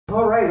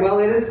well,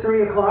 it is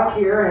 3 o'clock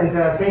here, and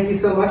thank you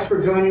so much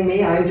for joining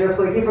me. I'm Jess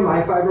Lakey from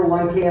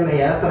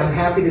I-501-KMAS, and I'm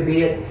happy to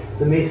be at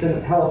the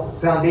Mason Health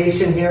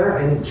Foundation here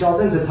in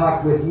Shelton to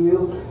talk with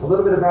you a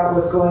little bit about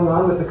what's going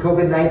on with the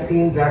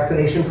COVID-19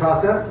 vaccination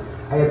process.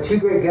 I have two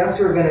great guests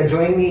who are going to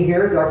join me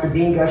here, Dr.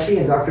 Gushee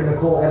and Dr.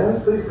 Nicole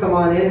Eddins. Please come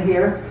on in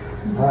here.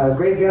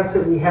 Great guests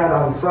that we had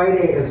on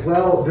Friday as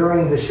well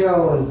during the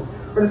show, and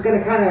we're just going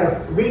to kind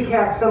of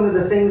recap some of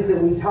the things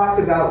that we talked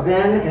about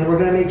then, and we're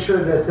going to make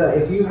sure that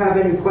if you have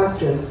any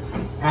questions,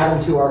 add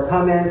them to our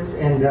comments,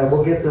 and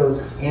we'll get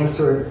those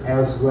answered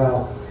as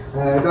well.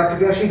 Dr.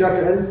 Gushee,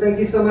 Dr. Eddins, thank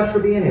you so much for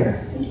being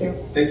here. Thank you.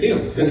 Thank you.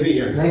 It's good to be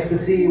here. Nice to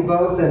see you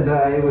both, and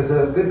it was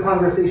a good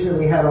conversation that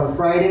we had on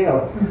Friday.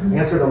 I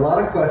answered a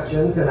lot of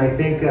questions, and I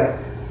think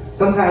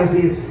sometimes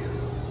these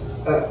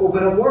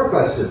open up more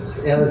questions,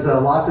 as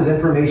lots of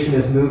information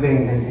is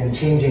moving and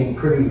changing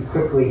pretty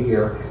quickly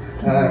here.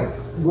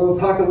 We'll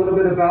talk a little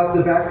bit about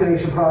the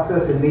vaccination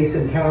process in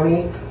Mason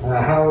County,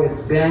 how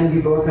it's been.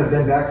 You both have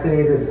been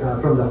vaccinated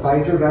from the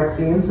Pfizer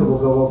vaccine, so we'll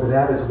go over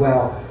that as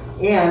well.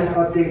 And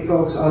update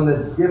folks on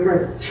the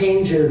different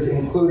changes,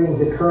 including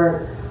the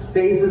current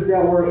phases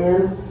that we're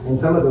in. And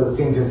some of those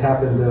changes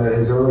happened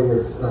as early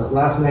as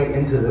last night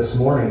into this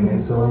morning.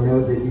 And so I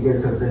know that you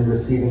guys have been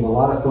receiving a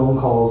lot of phone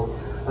calls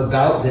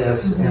about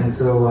this. And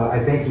so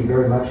I thank you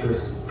very much for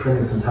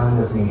spending some time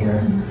with me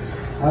here.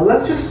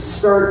 Let's just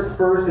start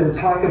first and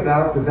talk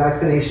about the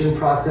vaccination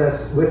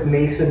process with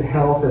Mason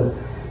Health. And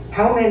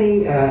how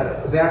many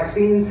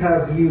vaccines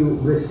have you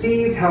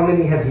received? How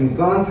many have you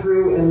gone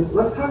through? And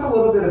let's talk a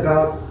little bit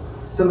about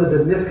some of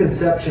the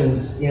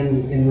misconceptions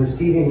in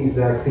receiving these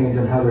vaccines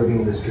and how they're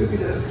being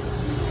distributed.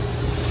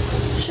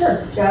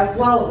 Sure, Jeff.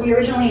 Well, we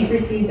originally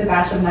received a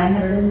batch of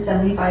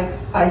 975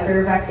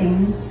 Pfizer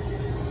vaccines.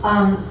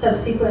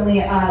 Subsequently,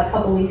 a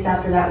couple weeks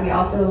after that, we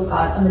also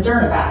got a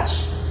Moderna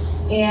batch.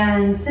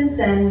 And since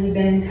then, we've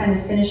been kind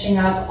of finishing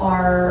up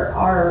our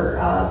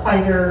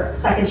Pfizer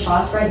second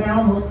shots right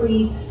now,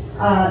 mostly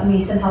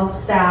Mason Health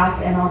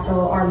staff and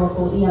also our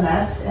local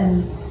EMS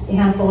and a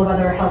handful of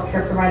other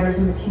healthcare providers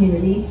in the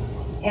community.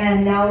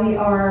 And now we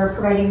are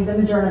providing the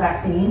Moderna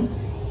vaccine.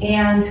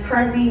 And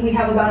currently we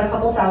have about a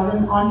couple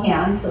thousand on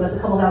hand, so that's a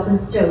couple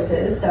thousand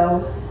doses.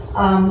 So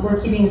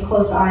we're keeping a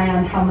close eye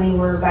on how many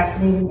we're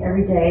vaccinating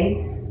every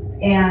day.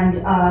 And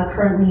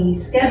currently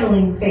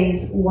scheduling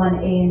phase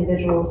 1A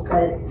individuals,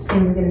 but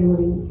soon we're going to be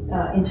moving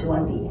into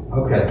 1B.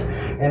 Okay,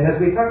 and as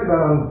we talked about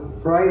on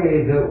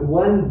Friday, the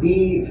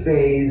 1B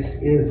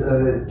phase is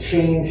a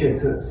change.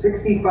 It's a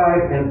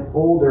 65 and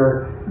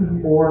older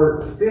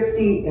or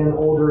 50 and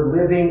older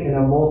living in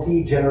a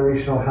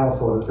multi-generational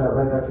household. Is that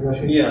right, Dr.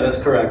 Gushee? Yeah, that's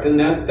correct. And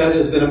that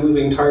has been a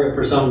moving target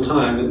for some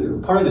time.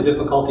 And part of the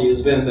difficulty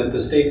has been that the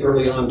state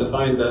early on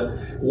defined the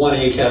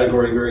 1A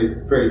category very,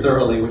 very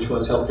thoroughly, which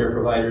was healthcare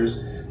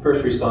providers,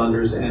 first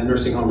responders, and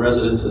nursing home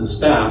residents and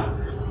staff.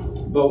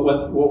 But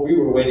what we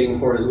were waiting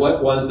for is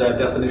what was that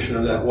definition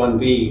of that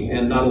 1B,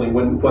 and not only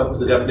what was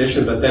the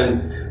definition, but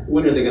then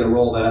when are they going to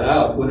roll that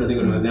out? When are they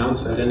going to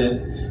announce it? And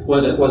it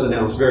was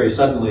announced very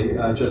suddenly.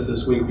 Just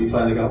this week we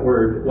finally got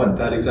word what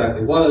that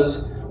exactly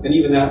was, and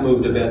even that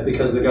moved a bit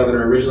because the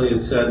governor originally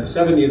had said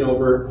 70 and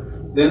over.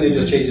 Then they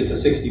just changed it to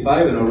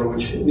 65 and over,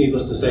 which,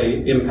 needless to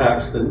say,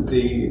 impacts the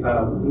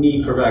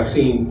need for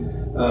vaccine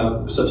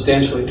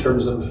substantially in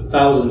terms of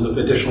thousands of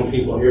additional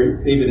people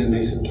here, even in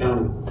Mason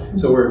County.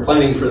 So we're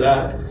planning for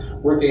that,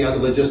 working out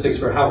the logistics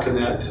for how can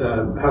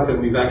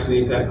we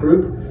vaccinate that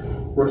group,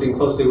 working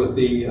closely with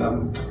the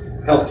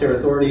healthcare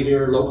authority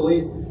here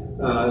locally,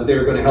 as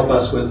they're going to help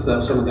us with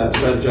some of that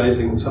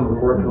strategizing and some of the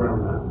work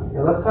around that.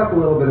 Now let's talk a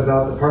little bit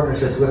about the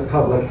partnerships with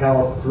public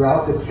health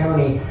throughout the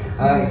county.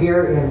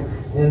 Here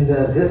in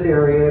this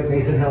area,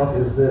 Mason Health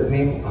is the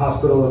main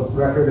hospital of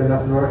record, and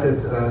up north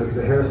it's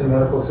the Harrison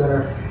Medical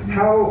Center.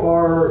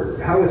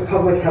 How is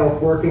public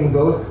health working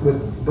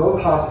with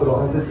both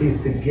hospital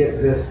entities to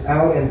get this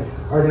out, and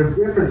are there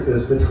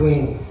differences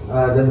between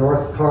the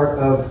north part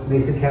of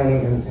Mason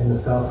County and the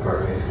south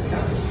part of Mason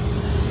County?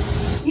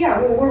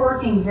 Yeah, well, we're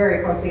working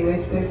very closely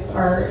with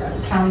our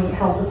county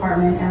health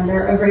department, and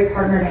they're a great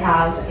partner to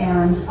have,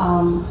 and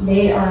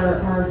they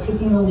are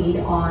taking the lead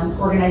on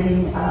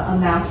organizing a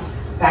mass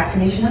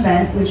vaccination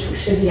event, which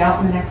should be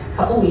out in the next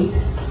couple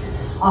weeks.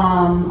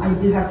 I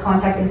do have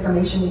contact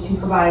information we can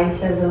provide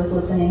to those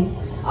listening,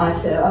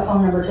 to a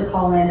phone number to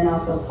call in, and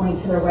also point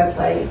to their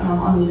website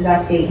on the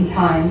exact date and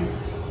time.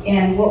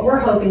 And what we're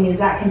hoping is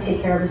that can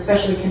take care of,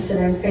 especially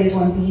considering phase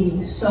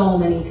 1B, so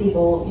many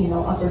people,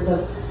 upwards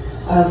of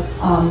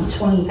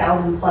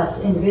 20,000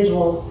 plus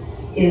individuals,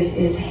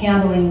 is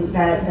handling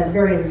that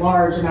very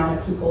large amount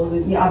of people.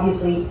 We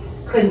obviously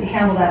couldn't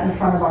handle that in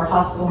front of our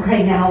hospital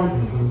right now.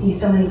 It'd be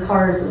so many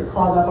cars that would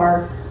clog up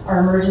our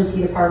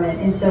emergency department.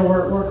 And so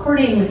we're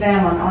coordinating with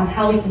them on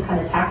how we can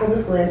kind of tackle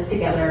this list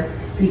together,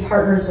 be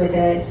partners with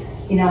it,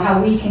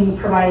 how we can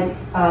provide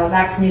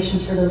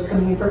vaccinations for those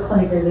coming in for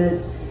clinic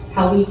visits,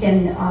 how we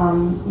can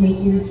make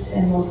use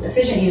and most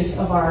efficient use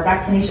of our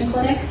vaccination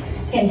clinic.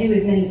 Can't do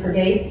as many per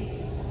day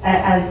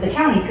as the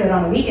county could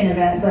on a weekend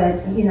event,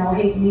 but, you know,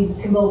 hey, we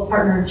can both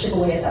partner and chip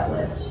away at that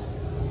list.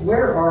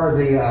 Where are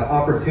the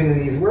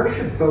opportunities? Where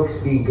should folks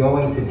be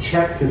going to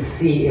check to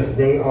see if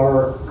they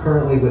are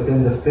currently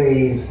within the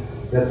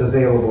phase that's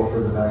available for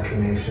the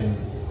vaccination?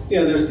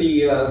 Yeah, there's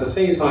the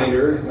phase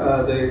finder.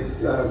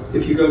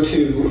 If you go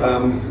to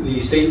the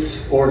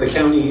state's or the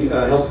county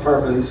health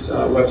department's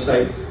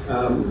website,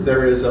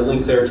 there is a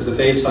link there to the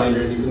phase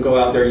finder. You can go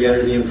out there, you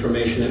enter the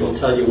information. It will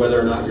tell you whether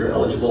or not you're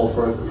eligible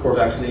for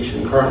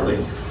vaccination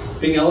currently.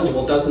 Being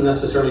eligible doesn't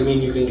necessarily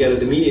mean you can get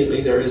it immediately.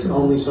 There is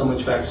only so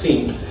much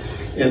vaccine,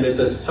 and it's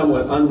a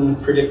somewhat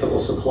unpredictable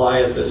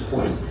supply at this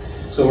point.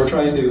 So we're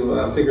trying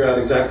to figure out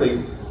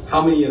exactly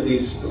how many of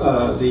these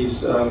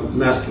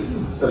mass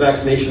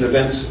vaccination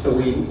events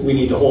we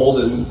need to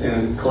hold,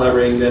 and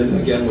collaborating then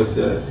again with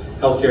the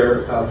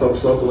healthcare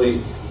folks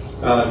locally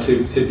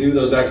to do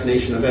those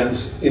vaccination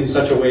events in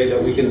such a way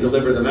that we can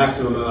deliver the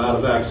maximum amount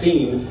of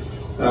vaccine,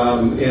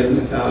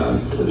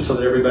 so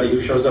that everybody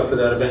who shows up for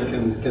that event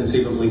can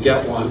conceivably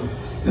get one,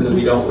 and that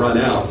we don't run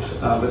out.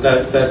 But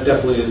that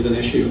definitely is an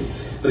issue.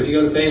 But if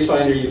you go to Phase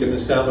Finder, you can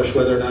establish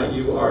whether or not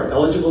you are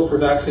eligible for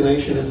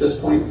vaccination at this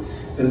point.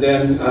 And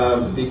then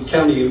the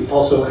county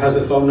also has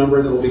a phone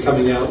number that will be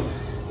coming out.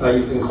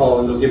 You can call,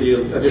 and they'll give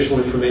you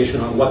additional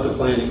information on what the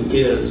planning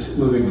is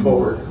moving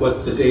forward,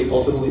 what the date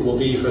ultimately will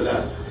be for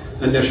that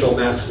initial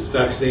mass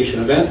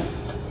vaccination event,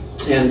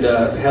 and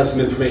has some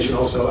information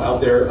also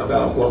out there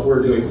about what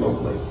we're doing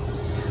locally.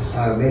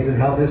 Mason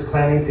Health is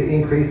planning to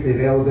increase the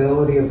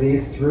availability of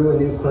these through a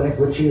new clinic,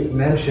 which you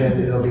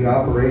mentioned. It'll be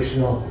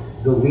operational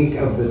the week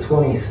of the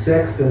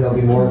 26th, and there'll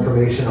be more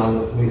information on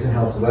the Mason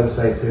Health's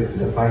website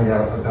to find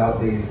out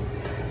about these.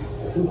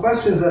 Some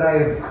questions that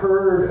I've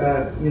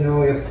heard, you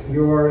know, if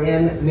you're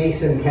in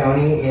Mason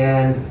County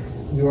and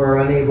you are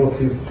unable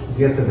to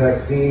get the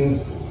vaccine,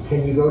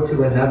 can you go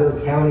to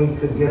another county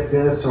to get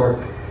this,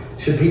 or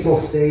should people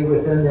stay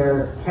within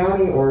their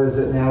county, or is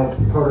it now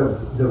part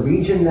of the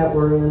region that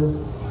we're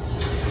in?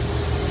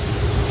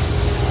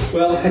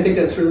 Well, I think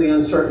that's really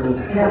uncertain.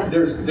 Yeah.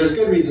 There's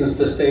good reasons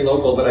to stay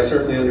local, but I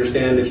certainly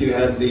understand if you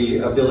had the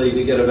ability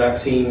to get a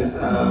vaccine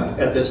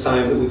at this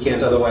time that we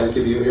can't otherwise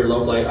give you here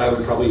locally, I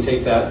would probably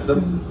take that.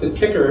 The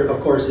kicker, of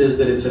course, is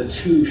that it's a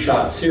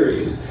 2-shot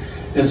series.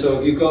 And so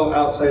if you go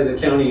outside of the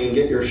county and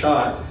get your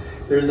shot,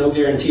 there's no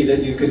guarantee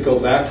that you could go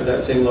back to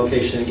that same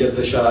location and get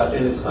the shot.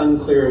 And it's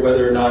unclear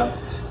whether or not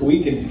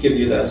we could give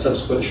you that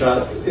subsequent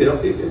shot,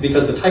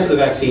 because the type of the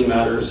vaccine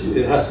matters.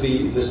 It has to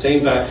be the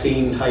same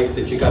vaccine type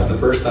that you got the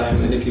first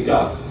time. And if you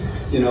got,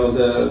 you know,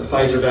 the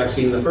Pfizer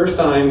vaccine the first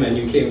time and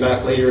you came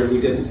back later and we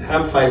didn't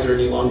have Pfizer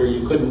any longer,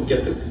 you couldn't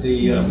get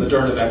the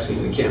Moderna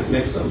vaccine. We can't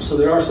mix them. So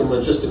there are some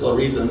logistical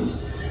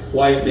reasons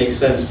why it makes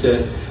sense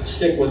to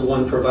stick with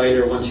one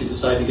provider once you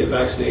decide to get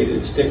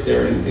vaccinated, stick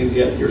there and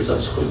get your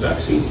subsequent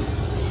vaccine.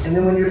 And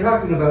then when you're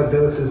talking about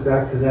doses,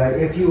 back to that,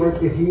 if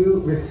you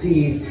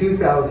receive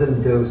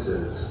 2,000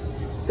 doses,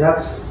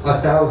 that's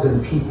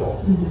 1,000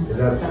 people. Mm-hmm.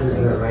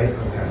 Is that right?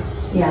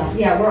 Okay.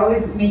 Yeah, we're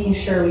always making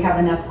sure we have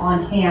enough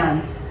on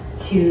hand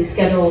to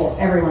schedule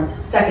everyone's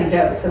second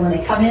dose. So when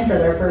they come in for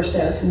their first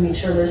dose, we make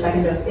sure their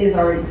second dose is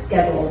already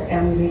scheduled,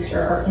 and we make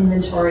sure our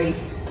inventory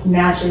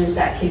matches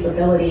that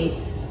capability,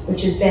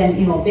 which has been,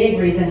 you know, a big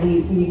reason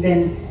we've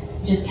been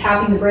just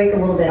tapping the brake a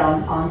little bit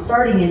on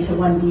starting into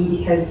 1B,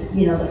 because,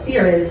 you know, the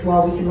fear is,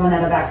 well, we can run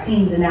out of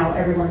vaccines and now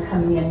everyone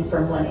coming in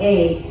from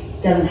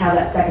 1A doesn't have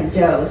that second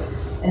dose.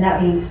 And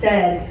that being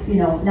said, you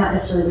know, not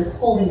necessarily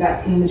withholding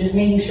vaccine, but just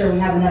making sure we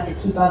have enough to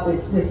keep up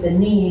with the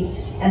need.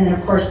 And then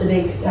of course the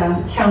big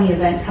county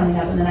event coming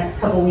up in the next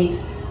couple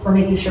weeks, we're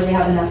making sure we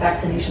have enough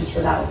vaccinations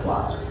for that as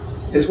well.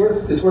 It's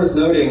worth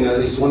noting, at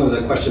least one of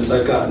the questions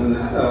I've gotten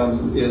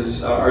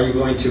is, are you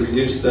going to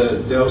reduce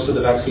the dose of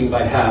the vaccine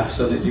by half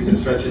so that you can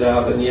stretch it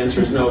out? And the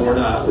answer is no, we're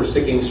not. We're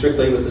sticking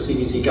strictly with the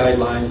CDC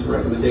guidelines and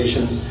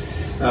recommendations,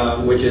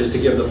 which is to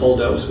give the full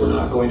dose. We're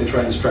not going to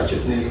try and stretch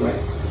it in any way.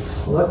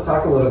 Well, let's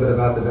talk a little bit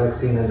about the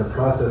vaccine and the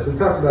process. We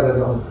talked about it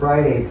on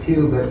Friday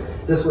too,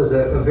 but this was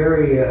a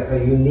very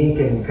unique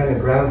and kind of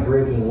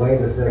groundbreaking way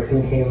this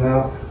vaccine came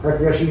out. Dr.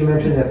 Gushee, you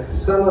mentioned that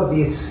some of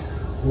these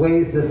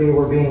ways that they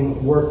were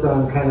being worked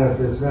on kind of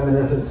is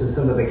reminiscent to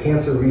some of the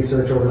cancer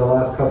research over the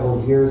last couple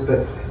of years.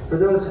 But for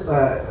those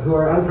who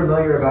are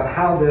unfamiliar about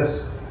how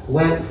this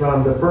went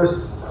from the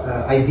first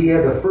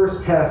idea, the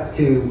first test,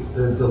 to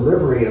the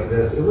delivery of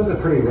this, it was a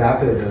pretty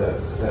rapid.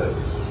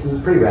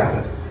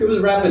 It was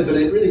rapid, but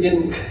it really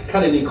didn't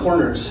cut any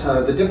corners.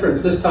 The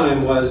difference this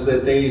time was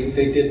that they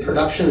did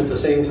production at the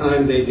same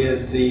time they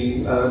did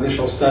the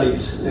initial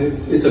studies.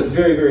 It's a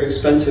very, very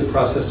expensive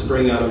process to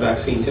bring out a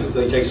vaccine.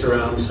 Typically it takes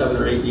around 7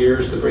 or 8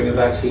 years to bring a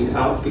vaccine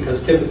out,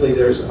 because typically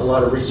there's a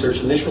lot of research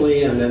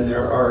initially, and then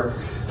there are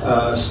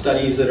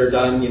studies that are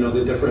done, you know,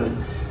 the different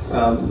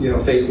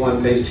phase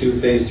 1, phase 2,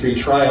 phase 3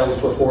 trials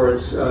before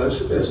it's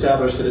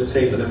established that it's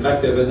safe and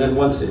effective. And then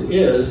once it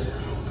is,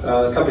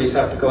 companies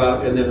have to go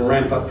out and then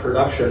ramp up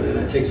production, and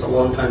it takes a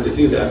long time to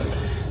do that.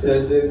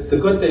 The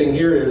good thing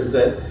here is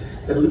that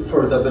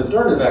for the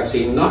Moderna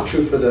vaccine, not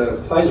true for the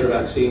Pfizer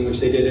vaccine, which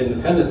they did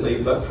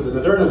independently, but for the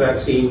Moderna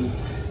vaccine,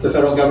 the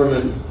federal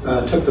government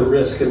took the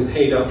risk and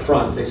paid up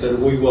front. They said,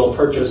 we will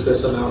purchase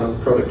this amount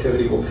of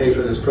productivity, we'll pay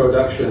for this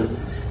production.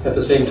 At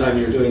the same time,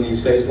 you're doing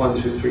these phase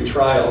 1 through 3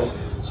 trials,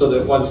 so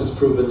that once it's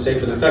proven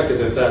safe and effective,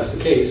 if that's the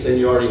case, then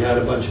you already had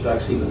a bunch of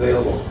vaccine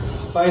available.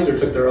 Pfizer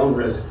took their own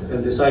risk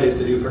and decided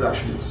to do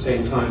production at the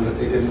same time, but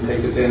they didn't take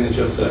advantage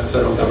of the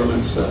federal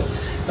government's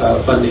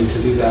funding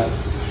to do that.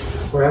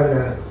 We're having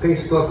a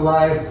Facebook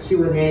Live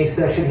Q&A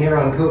session here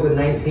on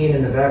COVID-19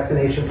 and the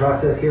vaccination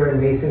process here in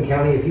Mason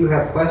County. If you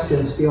have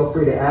questions, feel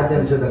free to add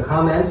them to the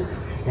comments.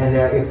 And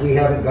if we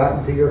haven't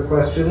gotten to your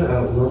question,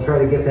 we'll try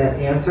to get that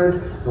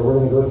answered. But we're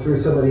going to go through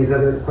some of these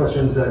other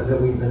questions that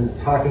we've been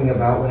talking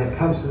about. When it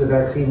comes to the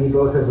vaccine, you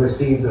both have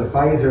received the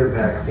Pfizer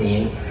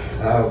vaccine.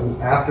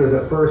 After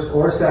the first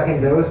or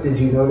second dose, did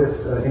you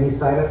notice any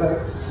side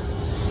effects?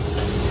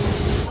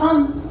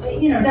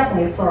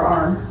 Definitely a sore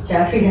arm,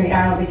 Jeff. I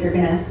don't think you're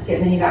going to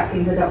get many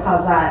vaccines that don't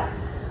cause that.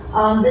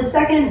 The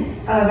second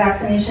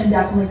vaccination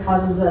definitely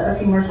causes a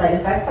few more side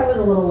effects. I was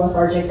a little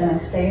lethargic the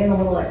next day and a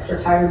little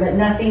extra tired, but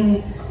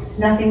nothing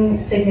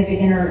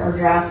significant or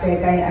drastic.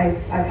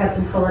 I've had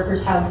some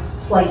coworkers have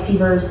slight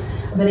fevers,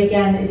 but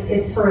again,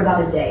 it's for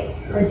about a day,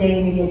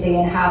 maybe a day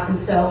and a half. And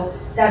so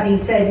that being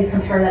said, you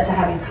compare that to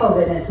having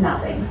COVID and it's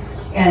nothing,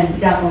 and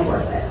definitely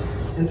worth it.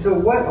 And so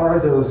what are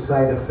those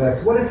side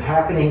effects? What is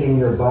happening in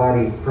your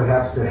body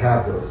perhaps to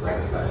have those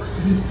side effects?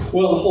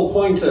 Well, the whole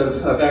point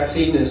of a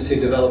vaccine is to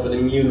develop an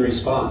immune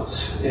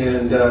response.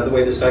 And the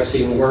way this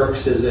vaccine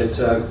works is it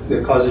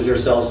causes your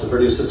cells to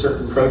produce a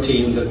certain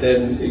protein that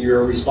then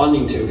you're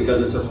responding to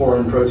because it's a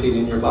foreign protein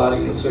in your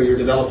body. And so you're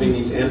developing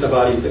these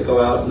antibodies that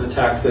go out and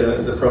attack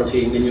the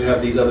protein, and you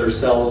have these other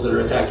cells that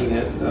are attacking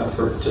it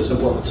to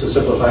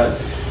simplify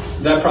it.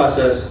 That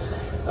process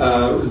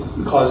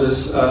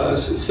causes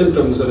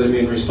symptoms of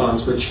immune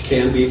response, which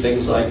can be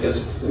things like,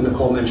 as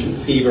Nicole mentioned,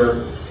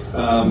 fever.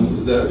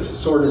 The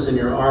soreness in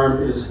your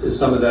arm is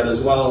some of that as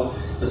well,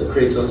 as it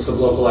creates some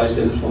localized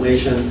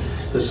inflammation.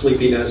 The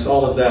sleepiness,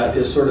 all of that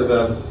is sort of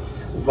a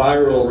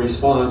viral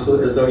response,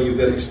 as though you've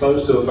been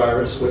exposed to a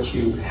virus, which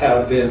you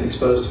have been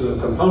exposed to a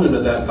component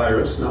of that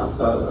virus, not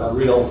a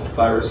real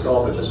virus at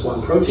all, but just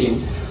one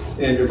protein,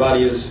 and your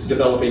body is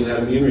developing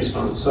that immune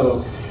response.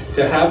 So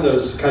to have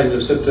those kinds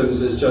of symptoms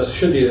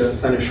should be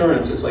an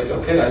assurance. It's like,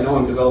 okay, I know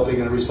I'm developing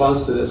a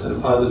response to this in a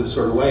positive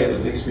sort of way, and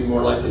it makes me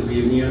more likely to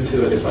be immune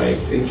to it if I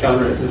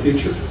encounter it in the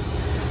future.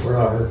 We're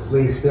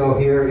obviously still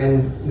here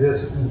in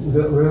this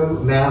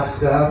room,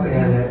 masked up,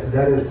 and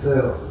that is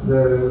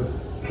the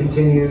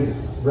continued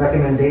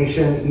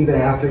recommendation, even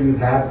after you've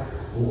had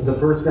the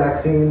first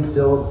vaccine,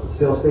 still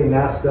stay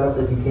masked up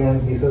if you can,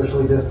 be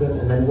socially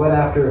distant. And then what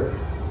after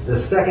the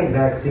second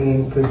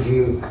vaccine? Could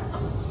you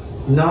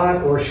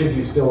not, or should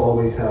you still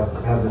always have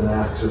the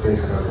masks or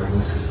face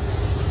coverings?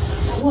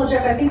 Well,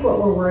 Jeff, I think what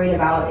we're worried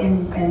about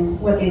and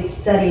what they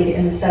studied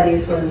in the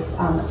studies was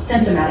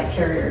symptomatic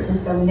carriers. And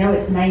so we know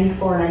it's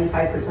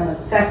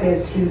 94-95%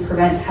 effective to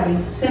prevent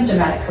having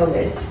symptomatic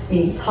COVID,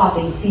 meaning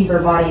coughing,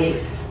 fever, body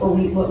ache.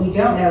 What we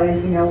don't know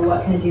is,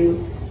 what can it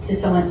do to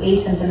someone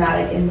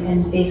asymptomatic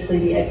and basically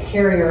be a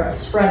carrier, a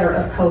spreader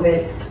of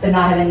COVID, but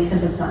not have any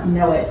symptoms, not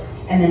know it.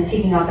 And then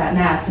taking off that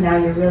mask, now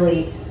you're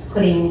really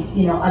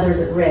putting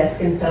others at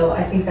risk. And so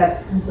I think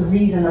that's the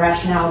reason, the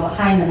rationale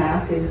behind the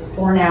mask is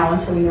for now,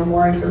 until we know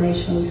more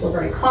information, we feel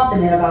very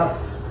confident about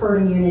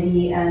herd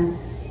immunity and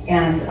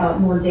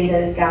more data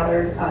is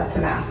gathered to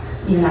mask,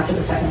 even after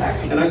the second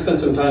vaccine. And I spent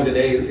some time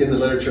today in the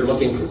literature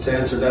looking to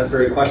answer that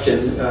very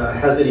question.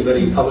 Has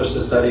anybody published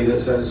a study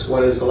that says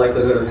what is the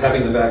likelihood of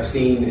having the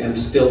vaccine and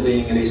still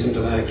being an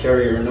asymptomatic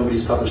carrier? And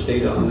nobody's published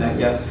data on that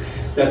yet.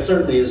 That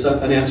certainly is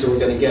an answer we're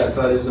going to get,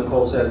 but as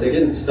Nicole said, they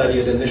didn't study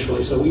it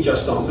initially, so we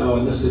just don't know,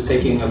 and this is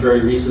taking a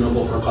very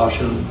reasonable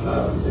precaution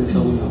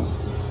until we know.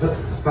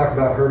 Let's talk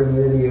about herd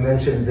immunity. You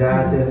mentioned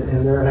that,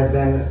 and there have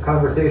been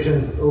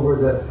conversations over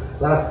the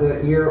last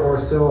year or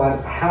so on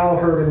how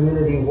herd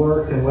immunity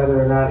works and whether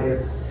or not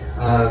it's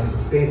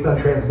based on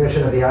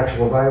transmission of the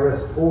actual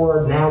virus,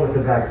 or now with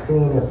the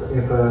vaccine,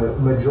 if a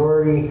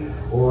majority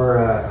or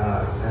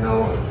I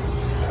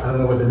don't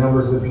know what the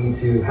numbers would be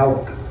to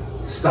help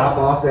stop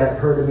off that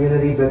herd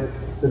immunity, but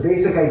the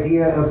basic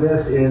idea of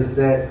this is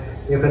that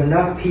if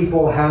enough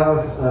people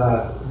have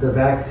the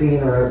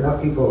vaccine, or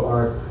enough people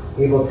are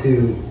able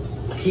to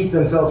keep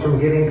themselves from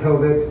getting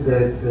COVID,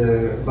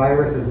 the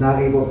virus is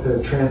not able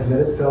to transmit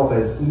itself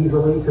as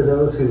easily to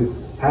those who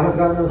haven't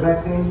gotten the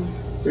vaccine?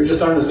 There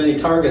just aren't as many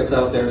targets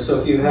out there, so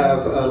if you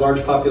have a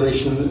large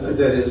population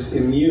that is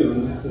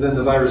immune, then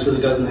the virus really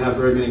doesn't have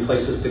very many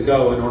places to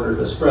go in order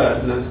to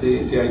spread, and that's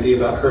the idea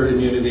about herd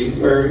immunity.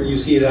 Where you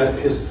see that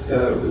is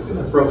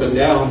broken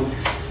down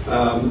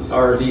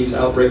are these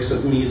outbreaks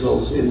of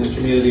measles in the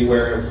community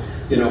where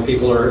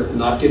people are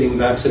not getting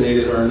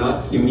vaccinated or are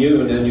not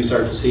immune, and you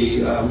start to see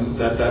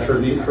that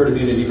herd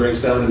immunity breaks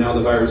down, and now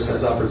the virus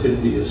has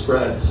opportunity to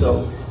spread.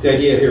 So the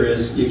idea here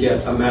is you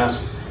get a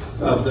mass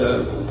of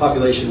the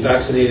population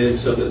vaccinated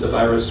so that the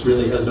virus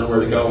really has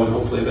nowhere to go and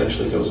hopefully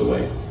eventually goes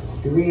away.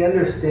 Do we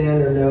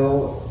understand or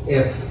know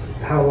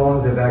how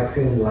long the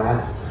vaccine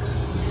lasts?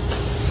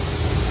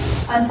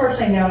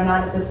 Unfortunately, no,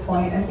 not at this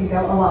point. I think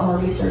a lot more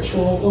research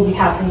will be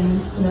happening,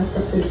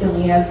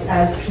 subsequently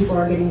as people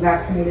are getting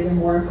vaccinated and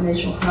more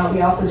information will come out.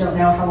 We also don't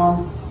know how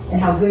long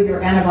and how good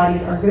your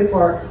antibodies are good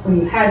for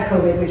when you've had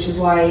COVID, which is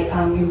why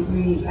I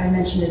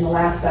mentioned in the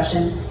last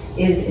session,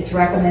 is it's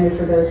recommended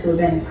for those who have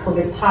been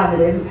COVID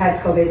positive, who've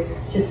had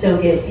COVID, to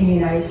still get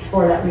immunized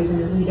for that reason,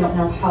 is we don't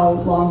know how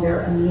long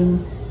their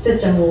immune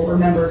system will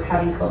remember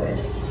having COVID.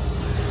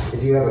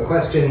 If you have a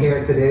question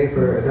here today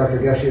for Dr.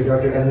 Gushee or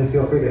Dr. Eddins,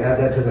 feel free to add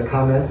that to the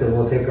comments, and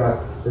we'll take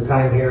the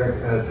time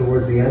here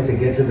towards the end to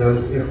get to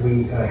those if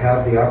we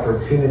have the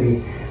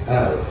opportunity.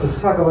 Let's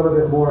talk a little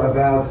bit more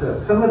about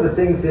some of the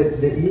things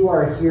that you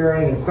are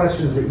hearing and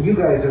questions that you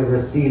guys are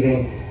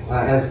receiving.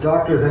 As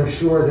doctors, I'm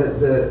sure that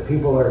the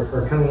people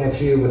are coming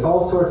at you with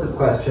all sorts of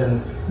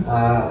questions,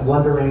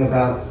 wondering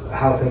about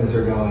how things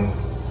are going.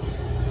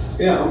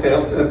 Yeah, okay,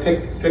 I'll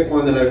pick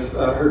one that I've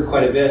heard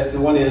quite a bit,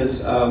 and one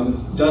is,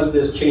 does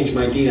this change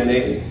my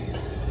DNA?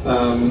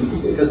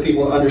 Because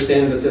people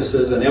understand that this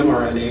is an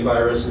mRNA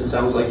virus, and it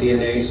sounds like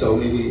DNA, so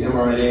maybe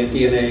mRNA and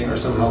DNA are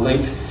somehow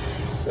linked.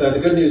 The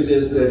good news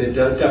is that it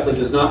definitely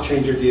does not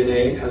change your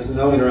DNA. It has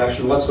no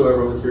interaction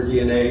whatsoever with your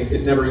DNA.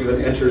 It never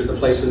even enters the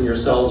place in your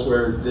cells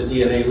where the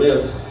DNA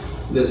lives.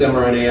 This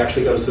mRNA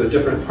actually goes to a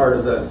different part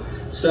of the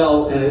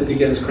cell, and it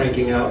begins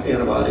cranking out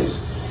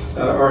antibodies.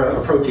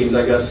 Or proteins,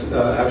 I guess,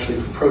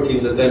 actually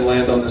proteins that then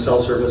land on the cell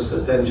surface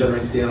that then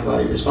generates the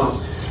antibody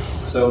response.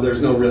 So there's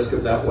no risk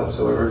of that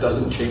whatsoever. It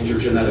doesn't change your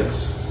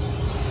genetics.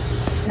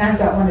 And I've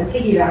got one to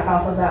piggyback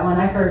off of that one.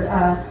 I've heard,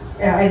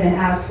 I've been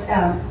asked,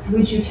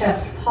 would you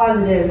test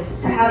positive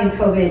to having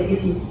COVID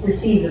if you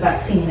received the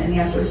vaccine? And the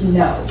answer is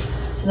no.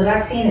 So the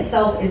vaccine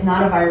itself is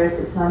not a virus.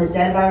 It's not a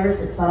dead virus.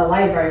 It's not a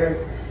live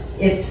virus.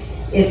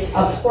 It's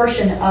a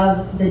portion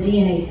of the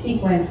DNA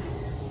sequence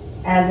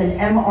as an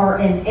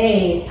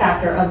mRNA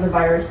factor of the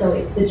virus. So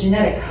it's the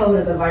genetic code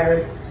of the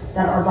virus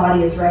that our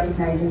body is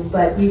recognizing.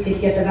 But you could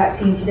get the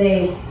vaccine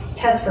today,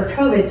 test for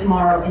COVID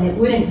tomorrow, and it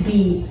wouldn't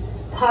be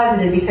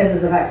positive because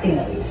of the vaccine,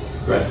 at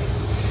least. Right.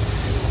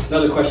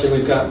 Another question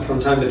we've gotten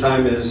from time to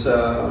time is,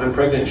 I'm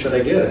pregnant, should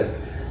I get it?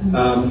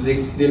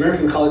 The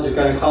American College of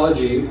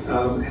Gynecology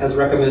has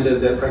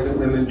recommended that pregnant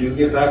women do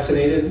get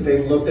vaccinated.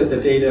 They've looked at the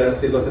data,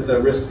 they looked at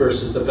the risk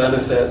versus the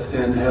benefit,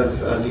 and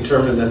have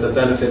determined that the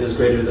benefit is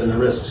greater than the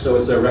risk, so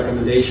it's a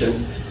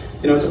recommendation.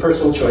 It's a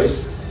personal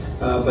choice,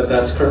 but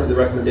that's currently the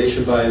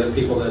recommendation by the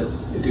people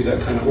that do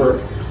that kind of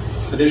work.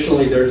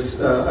 Additionally,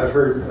 I've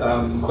heard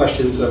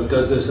questions of,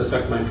 does this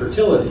affect my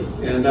fertility?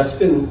 And that's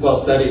been well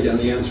studied, and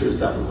the answer is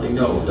definitely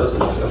no, it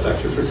doesn't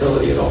affect your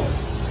fertility at all.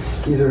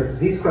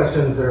 These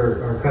questions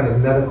are kind of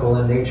medical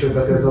in nature,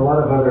 but there's a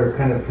lot of other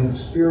kind of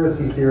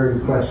conspiracy theory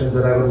questions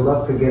that I would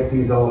love to get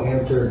these all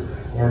answered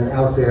and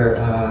out there.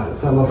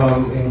 Some of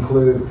them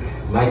include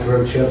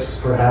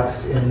microchips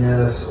perhaps in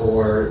this,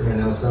 or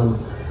some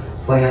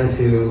plan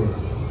to,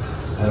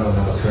 I don't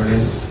know, turn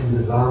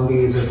into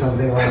zombies or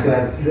something like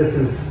that. This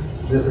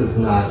is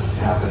not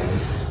happening.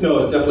 No,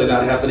 it's definitely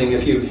not happening.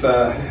 If you've,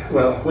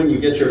 when you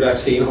get your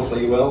vaccine,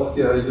 hopefully you will,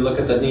 you look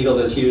at the needle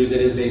that's used. It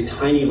is a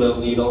tiny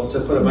little needle. To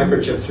put a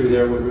microchip through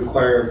there would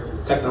require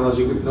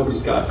technology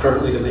nobody's got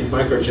currently to make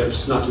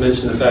microchips, not to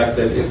mention the fact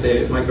that if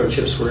the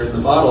microchips were in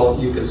the bottle,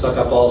 you could suck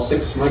up all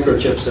 6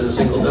 microchips in a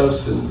single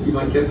dose, and you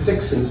might get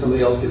 6 and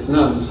somebody else gets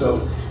none.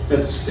 So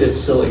it's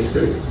silly.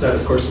 That,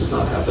 of course, is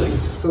not happening.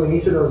 So in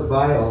each of those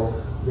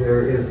vials,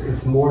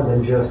 it's more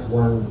than just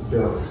one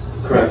dose.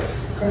 Correct.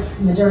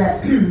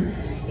 Moderna.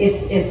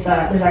 There's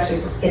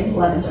actually getting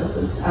 11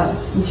 doses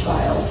of each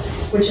vial,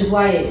 which is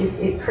why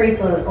it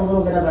creates a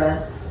little bit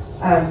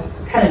of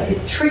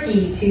it's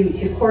tricky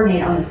to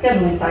coordinate on the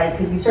scheduling side,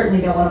 because you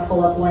certainly don't want to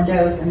pull up one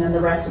dose and then the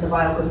rest of the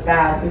vial goes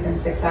bad within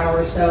 6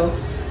 hours. So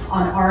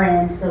on our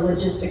end, the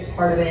logistics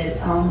part of it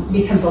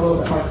becomes a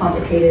little bit more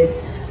complicated.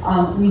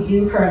 We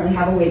do currently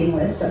have a waiting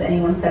list of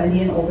anyone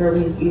 70 and older.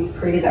 We've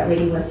created that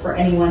waiting list for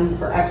anyone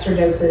for extra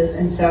doses,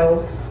 and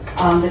so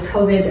the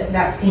COVID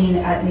vaccine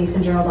at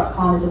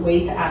masonjournal.com is a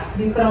way to ask to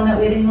be put on that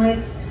waiting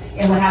list.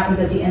 And what happens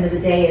at the end of the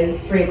day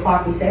is 3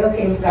 o'clock, we say,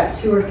 okay, we've got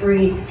 2 or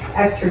 3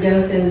 extra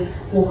doses.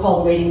 We'll call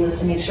the waiting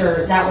list to make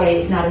sure that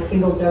way not a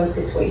single dose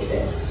gets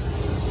wasted.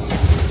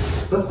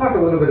 Let's talk a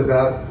little bit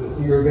about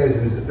your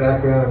guys'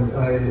 background.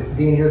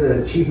 Dean, you're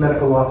the Chief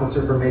Medical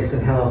Officer for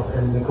Mason Health,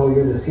 and Nicole,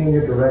 you're the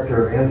Senior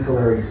Director of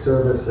Ancillary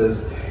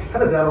Services. How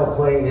does that all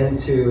play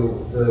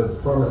into the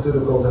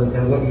pharmaceuticals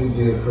and what you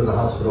do for the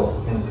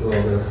hospital into all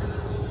this?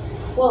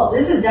 Well,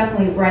 this is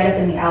definitely right up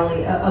in the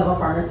alley of a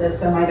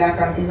pharmacist. So my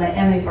background is I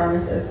am a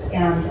pharmacist,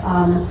 and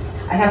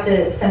I have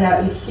to send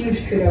out a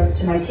huge kudos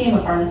to my team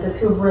of pharmacists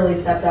who have really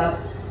stepped up.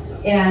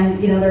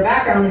 And their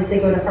background is they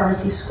go to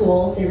pharmacy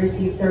school, they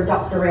receive their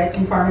doctorate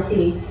in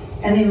pharmacy,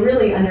 and they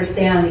really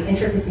understand the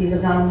intricacies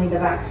of not only the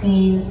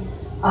vaccine,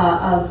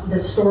 of the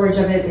storage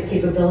of it, the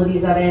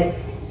capabilities of it,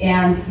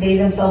 and they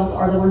themselves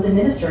are the ones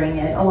administering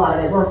it, a lot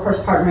of it. We're of course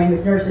partnering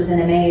with nurses and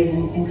MAs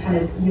and kind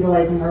of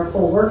utilizing our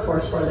full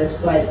workforce for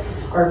this, but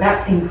our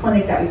vaccine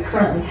clinic that we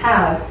currently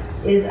have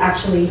is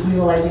actually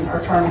utilizing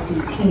our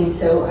pharmacy team.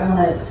 So I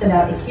want to send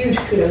out a huge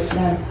kudos to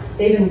them.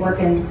 They've been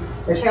working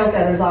their tail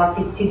feathers off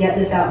to get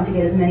this out and to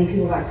get as many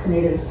people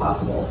vaccinated as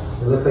possible.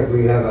 It looks like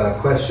we have a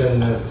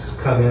question that's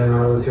come in.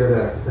 Arla's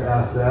here to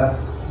ask that.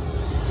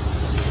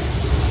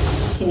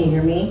 Can you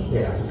hear me?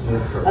 Yeah.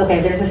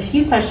 Okay, there's a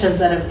few questions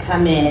that have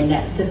come in.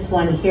 This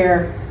one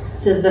here,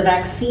 does the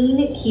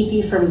vaccine keep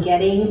you from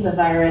getting the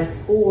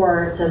virus,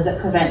 or does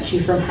it prevent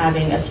you from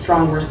having a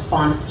strong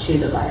response to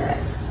the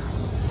virus?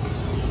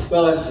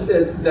 Well,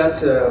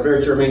 that's a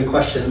very germane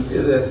question.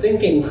 The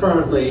thinking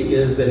currently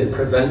is that it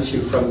prevents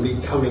you from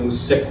becoming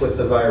sick with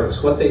the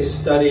virus. What they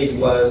studied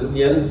was,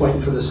 the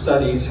endpoint for the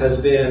studies has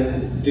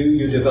been, do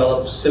you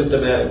develop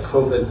symptomatic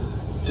COVID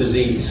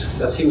disease?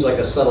 That seems like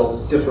a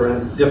subtle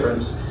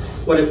difference.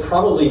 What it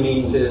probably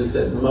means is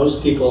that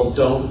most people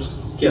don't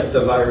get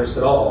the virus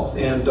at all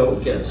and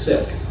don't get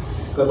sick.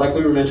 But like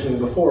we were mentioning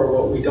before,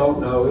 what we don't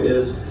know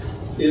is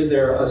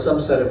there a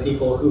subset of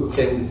people who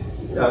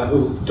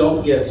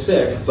don't get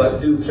sick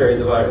but do carry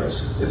the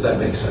virus, if that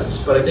makes sense.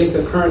 But I think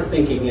the current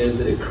thinking is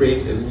that it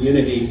creates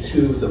immunity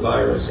to the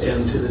virus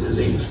and to the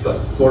disease, but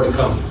more to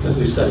come as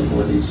we study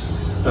more of these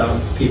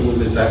people who've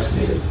been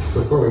vaccinated.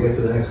 Before we get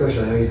to the next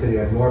question, I know you said you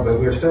had more, but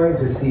we're starting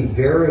to see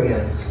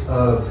variants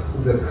of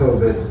the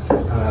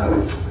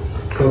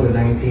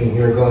COVID-19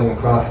 here going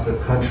across the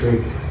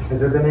country. Has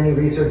there been any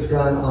research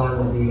done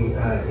on the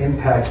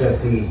impact that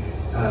the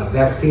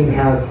vaccine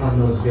has on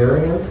those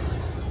variants?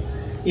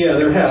 Yeah,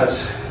 there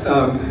has.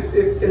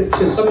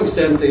 To some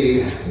extent,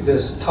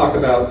 this talk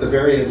about the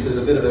variants is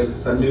a bit of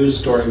a news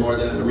story more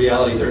than a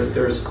reality.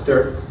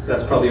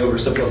 That's probably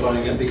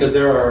oversimplifying it, because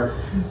there are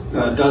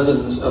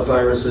dozens of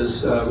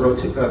viruses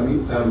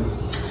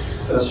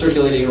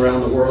circulating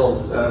around the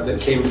world that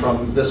came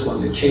from this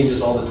one. It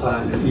changes all the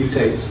time, it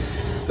mutates.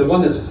 The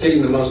one that's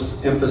getting the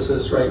most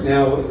emphasis right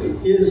now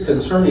is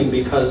concerning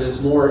because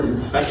it's more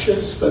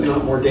infectious but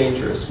not more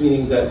dangerous,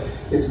 meaning that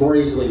it's more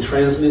easily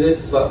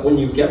transmitted, but when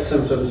you get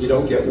symptoms, you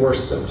don't get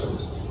worse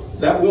symptoms.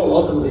 That will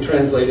ultimately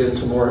translate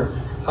into more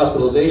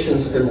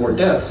hospitalizations and more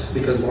deaths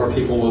because more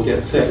people will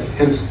get sick,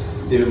 hence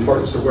the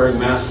importance of wearing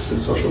masks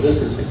and social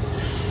distancing.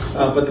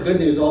 But the good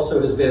news also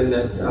has been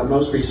that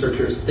most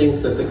researchers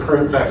think that the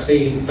current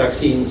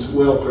vaccines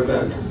will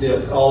prevent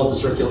all of the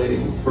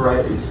circulating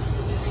varieties.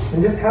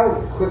 And just how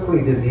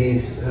quickly do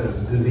these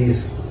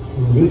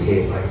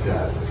mutate like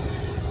that?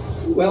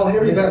 Well,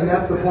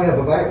 that's the point of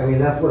a virus. I mean,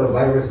 that's what a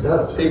virus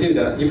does. They do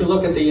that. You can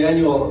look at the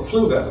annual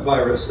flu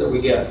virus that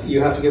we get.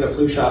 You have to get a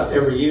flu shot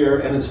every year,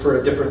 and it's for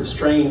a different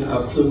strain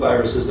of flu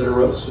viruses that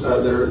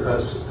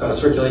are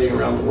circulating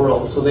around the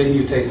world. So they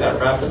mutate that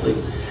rapidly.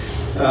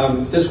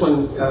 This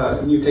one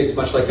mutates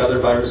much like other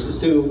viruses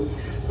do.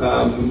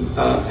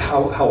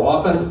 How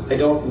often? I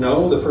don't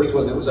know. The first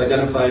one that was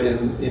identified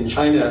in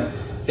China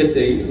hit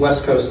the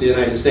west coast of the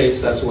United States.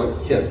 That's what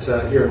hit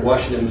here in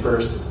Washington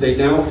first. They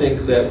now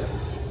think that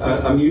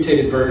a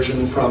mutated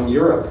version from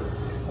Europe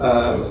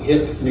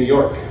hit New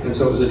York, and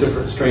so it was a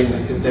different strain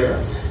that hit there.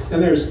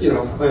 And there's,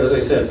 as I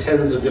said,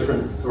 tens of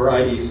different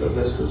varieties of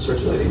this that's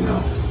circulating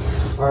now.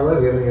 Arla,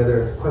 do you have any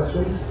other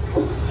questions?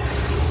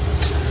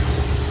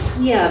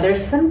 Yeah,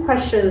 there's some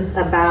questions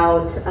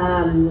about,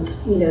 some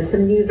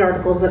news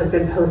articles that have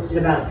been posted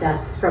about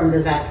deaths from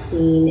the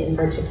vaccine, in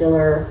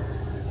particular,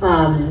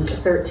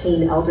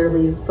 13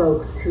 elderly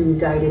folks who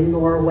died in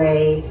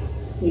Norway.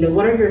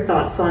 What are your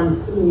thoughts on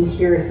when you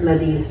hear some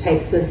of these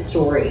types of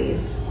stories?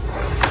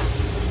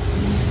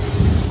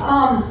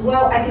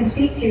 Well, I can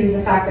speak to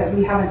the fact that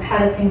we haven't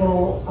had a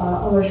single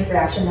allergic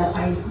reaction that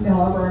I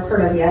know of or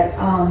heard of yet.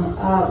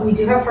 We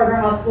do have partner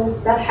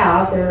hospitals that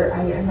have.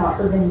 I have not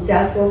heard of any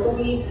deaths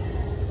locally.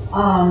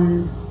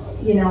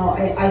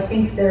 I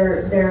think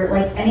they're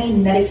like any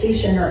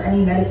medication or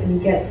any medicine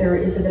you get, there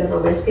is a bit of a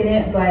risk in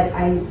it, but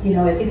I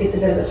think it's a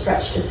bit of a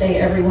stretch to say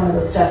every one of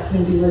those deaths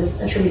maybe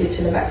was attributed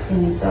to the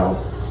vaccine. So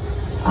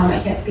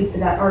I can't speak to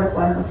that article.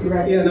 I don't know if you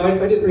read it. Yeah, no,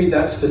 I didn't read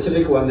that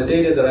specific one. The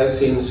data that I've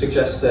seen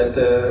suggests that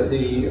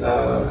the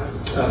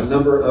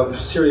number of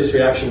serious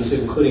reactions,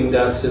 including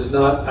deaths, is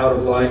not out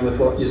of line with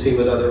what you see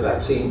with other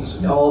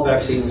vaccines. All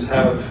vaccines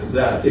have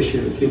that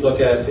issue. If you look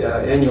at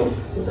annual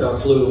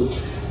flu,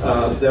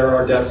 there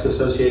are deaths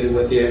associated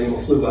with the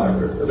annual flu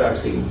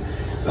vaccine.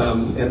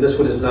 And this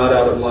one is not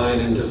out of line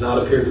and does not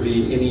appear to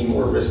be any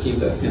more risky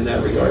in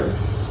that regard.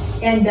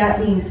 And that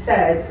being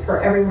said,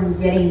 for everyone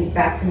getting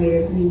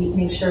vaccinated, we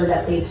make sure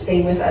that they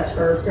stay with us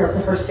for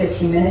the first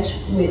 15 minutes,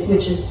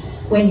 which is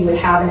when you would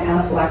have an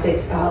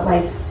anaphylactic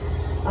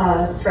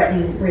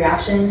life-threatening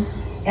reaction.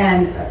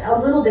 And a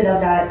little bit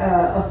of that,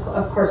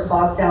 of course,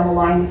 bogs down the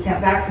line. We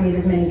can't vaccinate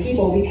as many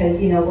people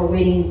because, we're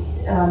waiting,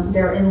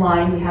 they're in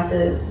line. We have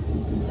to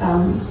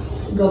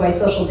go by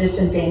social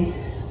distancing.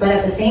 But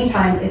at the same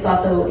time, it's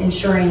also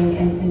ensuring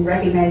and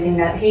recognizing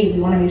that, hey, we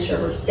want to make sure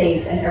we're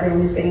safe and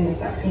everyone who's getting this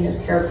vaccine is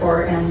cared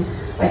for. And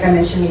like I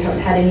mentioned, we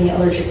haven't had any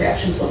allergic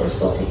reactions, but we're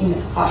still taking the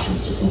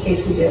precautions just in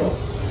case we do.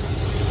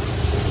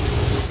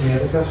 Any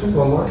other questions?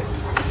 One more?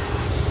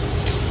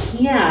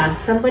 Yeah,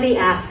 somebody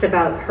asked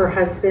about her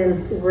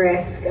husband's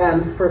risk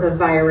for the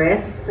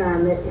virus.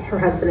 Her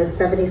husband is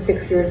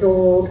 76 years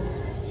old.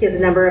 He has a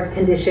number of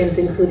conditions,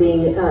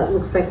 including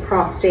looks like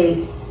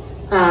prostate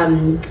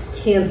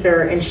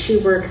cancer, and she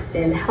works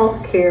in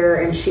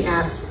healthcare. And she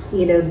asked,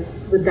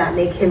 would that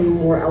make him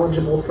more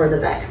eligible for the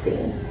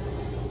vaccine?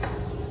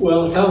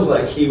 Well, it sounds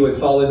like he would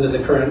fall into the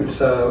current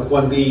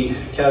 1B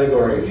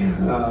category.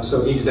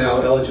 So he's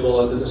now eligible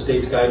under the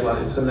state's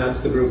guidelines, and that's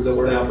the group that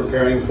we're now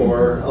preparing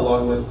for,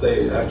 along with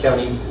the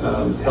county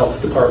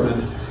health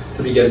department,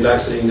 to begin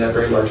vaccinating that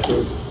very large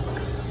group.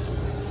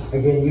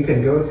 Again, you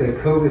can go to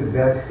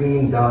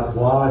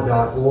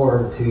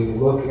covidvaccine.wa.org to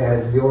look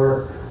at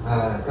your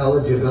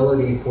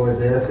eligibility for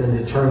this and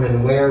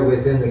determine where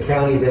within the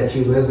county that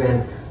you live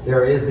in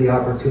there is the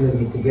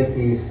opportunity to get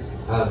these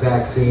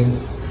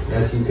vaccines.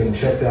 As you can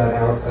check that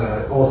out.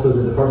 Also,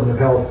 the Department of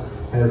Health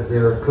has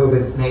their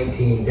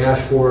COVID-19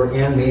 dashboard,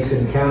 and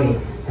Mason County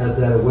has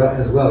that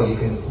as well. You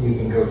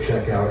can go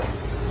check out.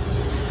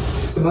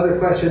 Some other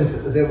questions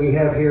that we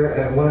have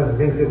here. One of the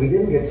things that we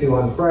didn't get to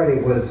on Friday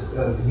was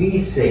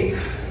vSafe.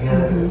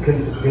 And can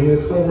you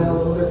explain that a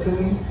little bit to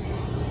me?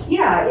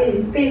 Yeah,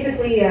 it's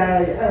basically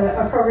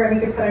a program you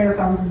can put on your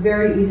phone. It's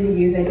very easy to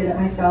use. I did it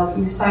myself.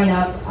 You sign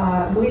up.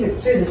 I believe it's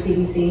through the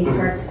CDC,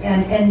 correct?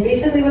 And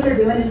basically what they're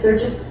doing is they're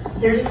just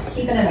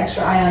keeping an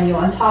extra eye on you,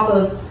 on top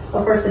of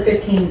course, the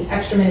 15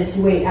 extra minutes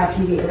you wait after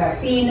you get your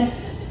vaccine.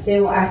 They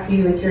will ask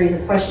you a series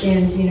of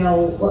questions.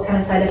 What kind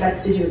of side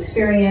effects did you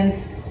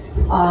experience?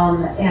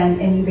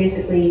 And you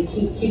basically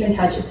keep in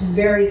touch. It's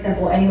very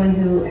simple. Anyone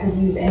who has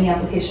used any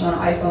application on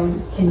iPhone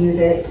can use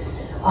it.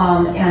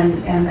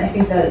 And I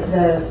think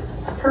the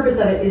purpose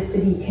of it is to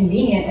be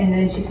convenient, and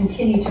then to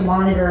continue to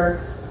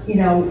monitor,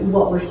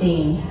 what we're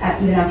seeing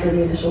even after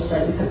the initial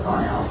studies have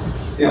gone out.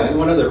 Yeah, and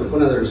one other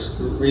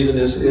reason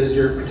is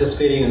you're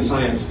participating in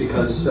science,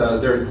 because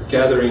they're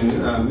gathering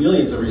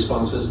millions of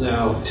responses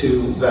now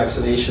to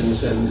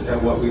vaccinations, and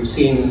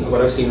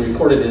what I've seen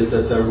reported is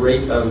that the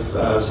rate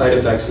of side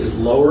effects is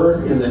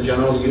lower in the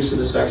general use of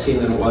this vaccine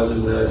than it was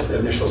in the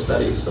initial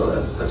studies, so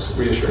that's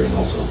reassuring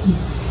also.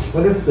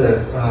 What is the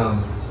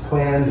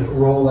planned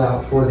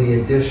rollout for the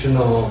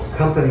additional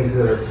companies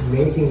that are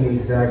making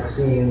these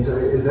vaccines?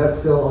 Is that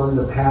still on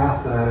the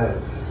path?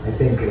 I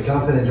think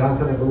Johnson &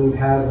 Johnson, I believe,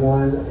 had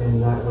one,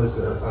 and that was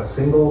a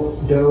single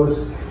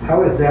dose.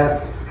 How is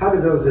that? How do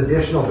those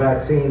additional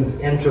vaccines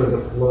enter the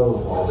flow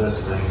of all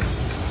this thing?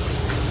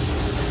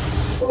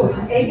 Ooh,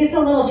 it gets a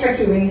little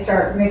tricky when you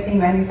start mixing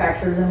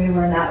manufacturers, and we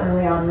learned that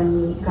early on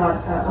when we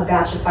got a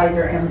batch of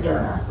Pfizer and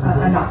Moderna.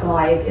 I'm not gonna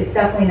lie, it's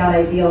definitely not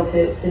ideal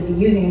to be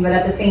using, but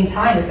at the same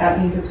time, if that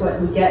means it's what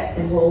we get,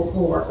 then we'll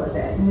work with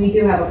it. And we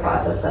do have a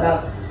process set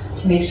up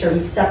to make sure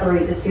we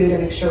separate the two, to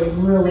make sure we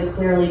really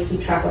clearly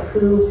keep track of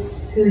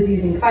who's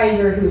using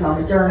Pfizer, who's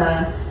on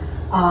Moderna.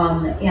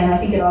 And I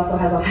think it also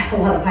has a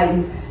lot of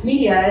heightened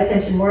media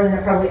attention, more than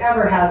it probably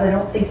ever has. I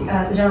don't think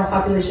the general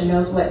population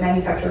knows what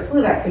manufacturer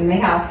flu vaccine they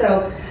have.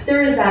 So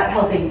there is that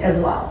helping as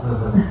well. I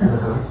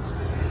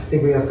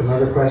think we have some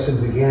other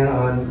questions again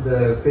on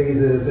the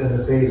phases and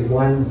the phase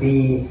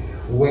 1B,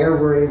 where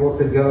we're able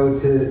to go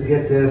to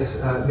get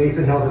this.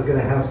 Mason Health is going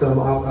to have some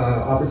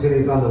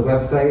opportunities on the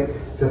website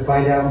to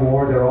find out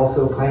more. They're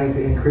also planning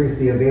to increase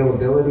the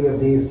availability of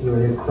these through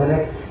a new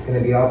clinic, going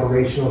to be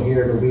operational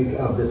here the week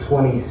of the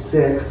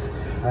 26th.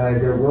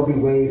 There will be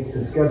ways to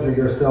schedule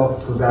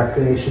yourself for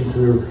vaccination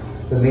through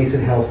the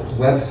Mason Health's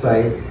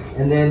website.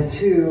 And then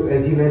two,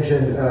 as you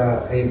mentioned,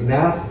 a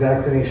mass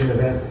vaccination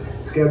event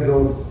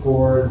scheduled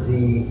for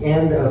the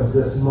end of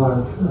this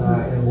month,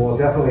 and we'll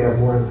definitely have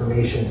more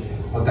information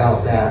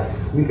about that.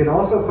 You can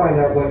also find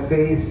out what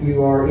phase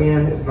you are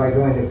in by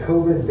going to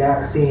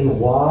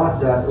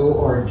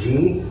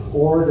covidvaccinewa.org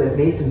or the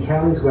Mason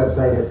County's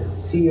website at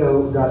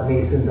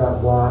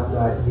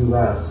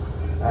co.mason.wa.us.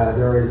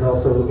 There is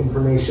also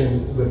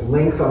information with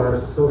links on our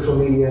social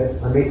media,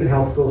 on Mason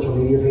Health's social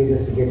media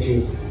pages, to get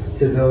you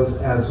to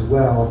those as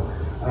well.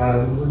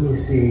 Let me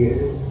see.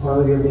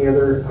 Marla, do you have any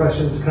other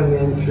questions coming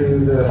in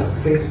through the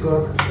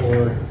Facebook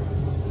or?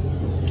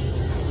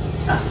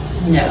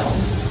 No.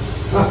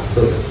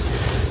 Perfect.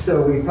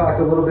 So we talked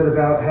a little bit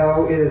about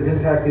how it has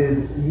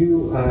impacted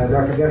you,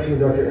 Dr. Gushee and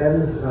Dr.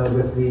 Eddins,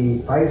 with the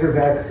Pfizer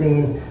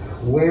vaccine,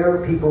 where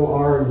people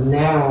are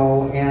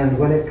now, and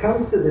when it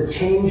comes to the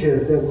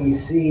changes that we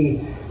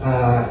see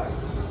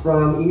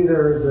from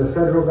either the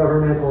federal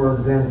government or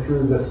then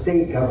through the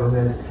state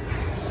government,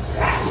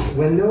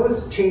 when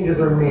those changes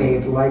are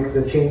made, like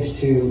the change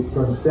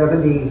from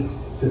 70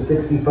 to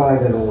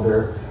 65 and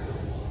older,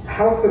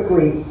 how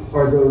quickly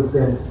are those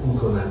then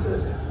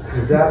implemented?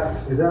 Is that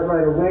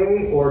right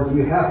away, or do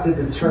you have to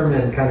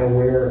determine kind of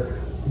where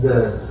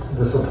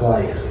the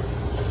supply is?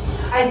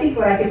 I think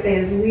what I could say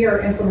is we are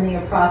implementing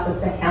a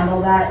process to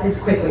handle that as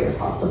quickly as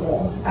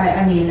possible.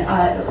 I mean,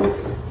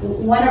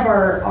 one of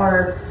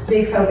our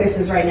big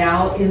focuses right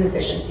now is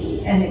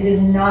efficiency, and it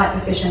is not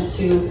efficient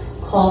to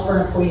call for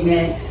an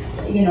appointment,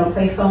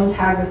 play phone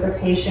tag with the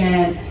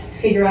patient,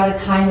 figure out a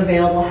time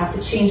available, have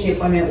to change the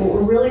appointment. What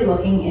we're really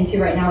looking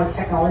into right now is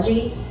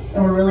technology,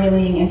 and we're really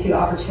leaning into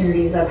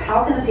opportunities of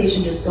how can the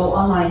patient just go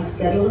online,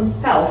 schedule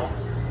themselves,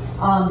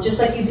 just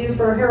like you do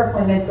for hair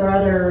appointments or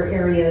other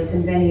areas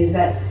and venues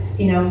that,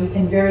 you know, you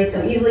can very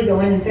so easily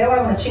go in and say, oh,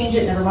 I want to change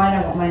it, never mind,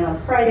 I want mine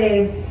on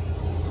Friday.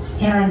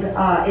 And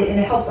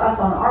it helps us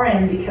on our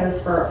end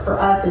because for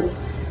us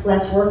it's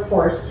less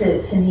workforce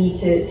to need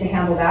to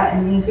handle that,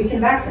 and means we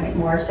can vaccinate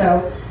more.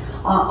 So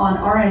on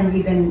our end,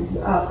 we've been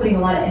putting a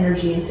lot of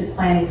energy into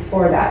planning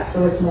for that,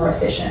 so it's more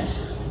efficient.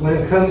 When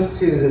it comes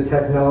to the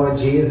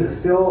technology, is it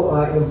still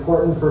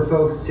important for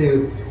folks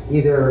to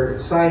either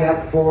sign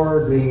up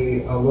for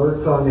the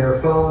alerts on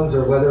their phones,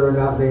 or whether or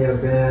not they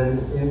have been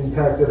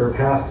impacted or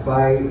passed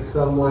by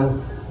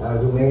someone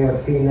who may have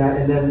seen that?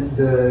 And then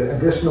the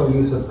additional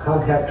use of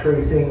contact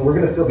tracing, we're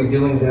going to still be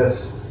doing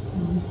this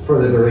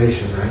for the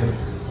duration, right?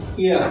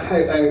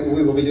 Yeah,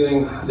 we will be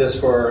doing this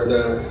for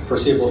the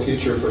foreseeable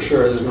future for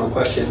sure, there's no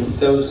question.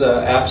 Those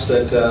apps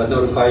that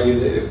notify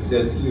you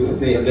that you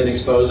may have been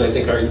exposed, I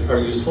think are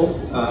useful.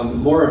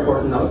 More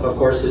important, of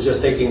course, is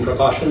just taking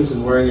precautions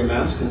and wearing your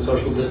mask and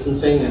social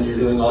distancing, and you're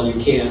doing all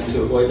you can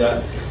to avoid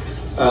that.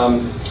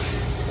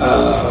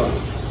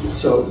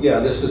 So yeah,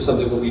 this is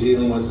something we'll be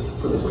dealing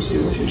with for the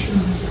foreseeable future.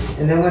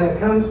 And then when it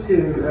comes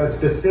to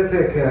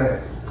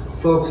specific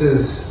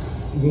folks'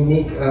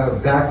 unique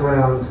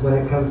backgrounds when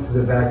it comes to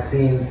the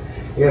vaccines,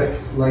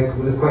 if, like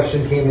the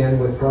question came in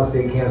with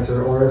prostate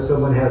cancer, or if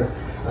someone has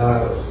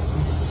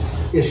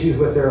issues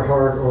with their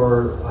heart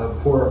or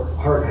poor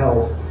heart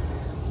health,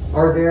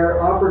 are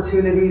there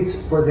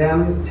opportunities for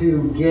them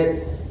to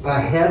get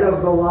ahead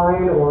of the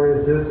line, or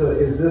is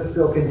this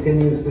still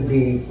continues to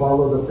be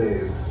follow the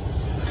phase?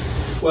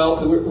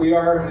 Well, we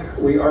are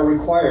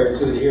required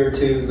to adhere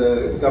to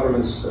the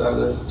government's,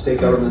 the state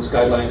government's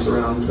guidelines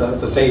around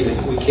the phasing.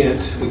 We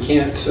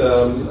can't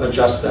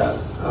adjust that.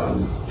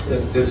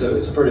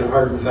 It's a pretty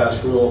hard and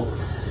fast rule.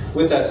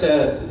 With that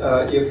said,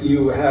 if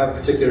you have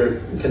particular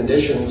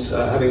conditions,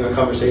 having a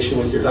conversation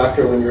with your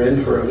doctor when you're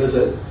in for a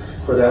visit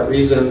for that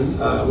reason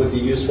would be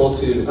useful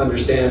to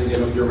understand, you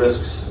know, your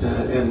risks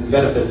and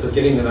benefits of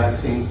getting the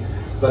vaccine.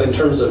 But in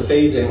terms of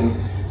phasing,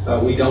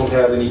 we don't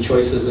have any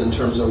choices in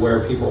terms of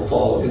where people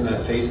fall in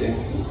that phasing.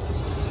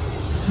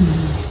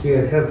 Do you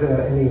guys have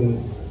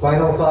any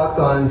final thoughts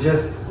on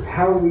just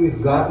how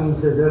we've gotten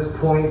to this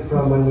point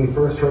from when we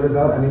first heard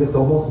about it? I mean, it's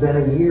almost been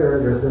a year.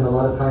 There's been a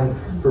lot of time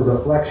for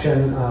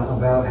reflection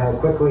about how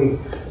quickly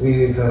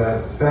we've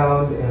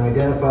found and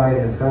identified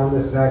and found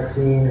this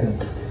vaccine, and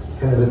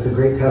kind of it's a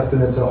great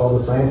testament to all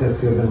the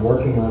scientists who have been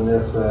working on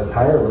this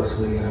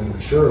tirelessly, I'm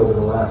sure, over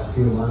the last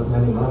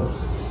many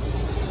months.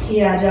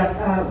 Yeah,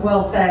 Jeff,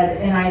 well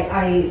said. And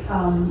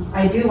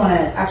I do want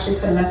to actually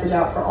put a message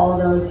out for all of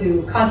those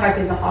who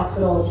contacted the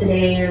hospital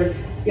today or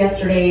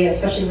yesterday,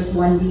 especially with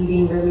 1B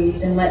being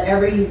released, and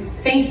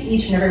thank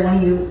each and every one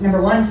of you,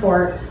 number one,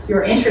 for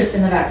your interest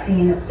in the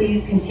vaccine.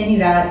 Please continue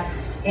that,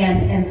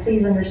 and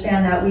please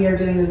understand that we are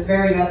doing the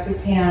very best we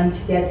can to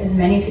get as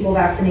many people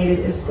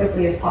vaccinated as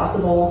quickly as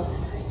possible.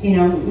 You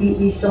know,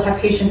 we still have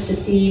patients to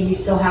see, we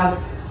still have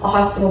a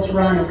hospital to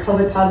run, and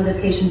COVID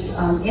positive patients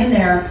in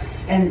there.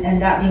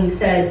 And that being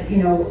said, you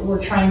know,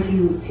 we're trying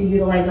to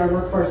utilize our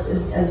workforce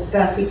as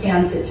best we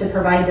can to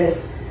provide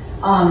this,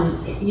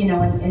 you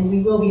know, and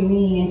we will be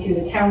leaning into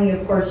the county,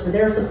 of course, for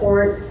their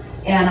support.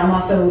 And I'm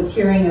also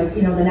hearing of,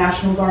 you know, the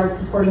National Guard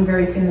supporting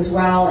very soon as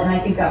well. And I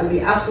think that would be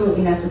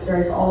absolutely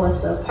necessary for all of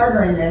us to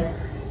partner in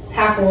this,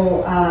 tackle,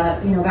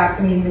 you know,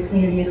 vaccinating the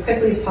community as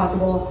quickly as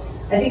possible.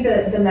 I think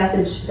the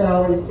message,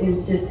 though,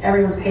 is just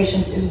everyone's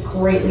patience is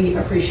greatly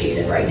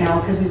appreciated right now,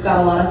 because we've got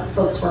a lot of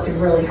folks working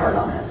really hard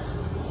on this.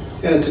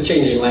 And it's a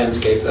changing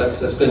landscape.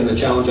 That's been the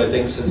challenge, I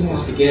think, since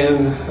this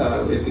began.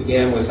 It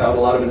began without a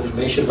lot of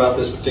information about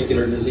this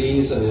particular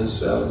disease, and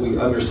as we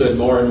understood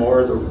more and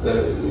more,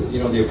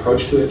 the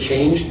approach to it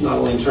changed, not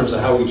only in terms of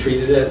how we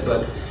treated it,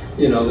 but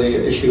you know,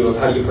 the issue of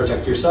how do you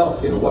protect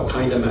yourself. You know, what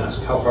kind of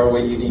mask, how far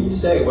away you need to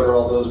stay, what are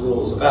all those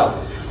rules about?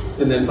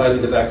 And then finally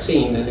the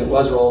vaccine, and it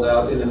was rolled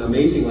out in an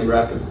amazingly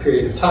rapid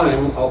period of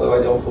time, although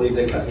I don't believe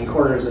they cut any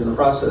corners in the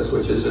process,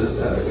 which is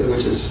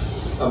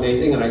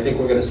amazing, and I think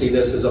we're going to see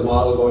this as a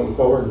model going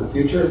forward in the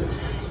future.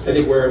 I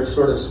think where it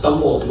sort of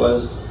stumbled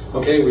was,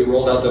 okay, we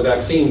rolled out the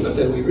vaccine, but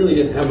then we really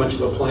didn't have much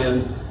of a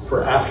plan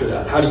for after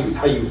that. How do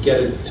you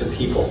get it to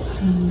people?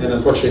 Mm-hmm. And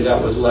unfortunately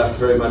that was left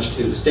very much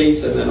to the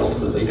states, and then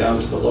ultimately down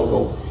to the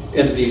local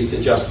entities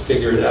to just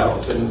figure it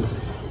out. And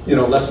you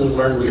know, lessons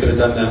learned, we could have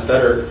done that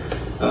better.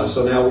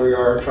 So now we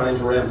are trying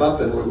to ramp up,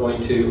 and we're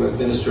going to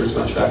administer as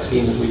much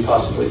vaccine as we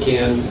possibly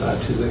can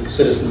to the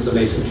citizens of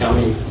Mason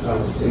County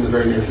in the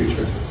very near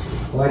future.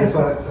 Well, I just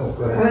want to,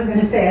 go ahead. I was going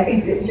to say, I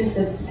think that just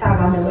to tag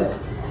on to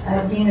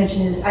what Dean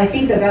mentioned is, I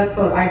think the best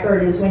quote I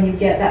heard is, when you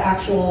get the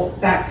actual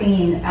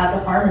vaccine at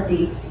the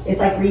pharmacy, it's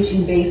like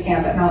reaching base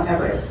camp at Mount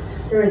Everest.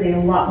 There is a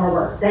lot more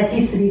work that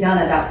needs to be done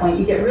at that point.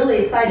 You get really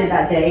excited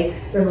that day.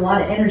 There's a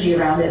lot of energy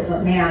around it,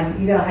 but man,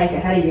 you got to hike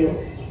ahead of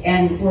you.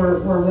 And we're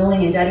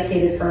willing and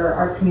dedicated for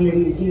our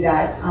community to do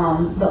that.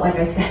 But like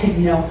I said,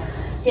 you know,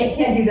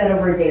 can't do that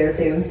over a day or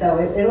two. So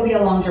it'll be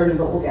a long journey,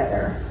 but we'll get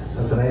there.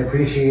 Listen, I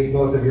appreciate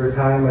both of your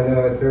time. I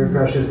know it's very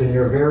precious and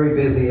you're very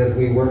busy as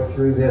we work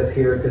through this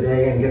here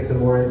today and get some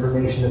more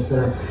information. It's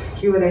been a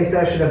Q&A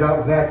session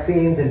about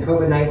vaccines and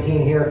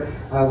COVID-19 here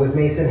with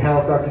Mason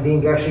Health. Dr. Dean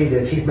Gushee,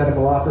 the Chief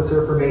Medical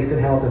Officer for Mason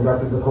Health, and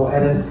Dr. Nicole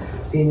Eddins,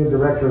 Senior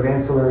Director of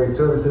Ancillary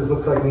Services.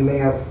 Looks like we may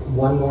have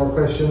one more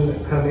question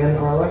come in,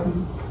 Arla.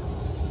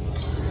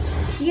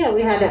 Yeah,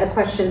 we had a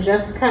question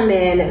just come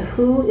in.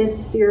 Who is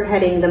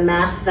spearheading the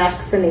mass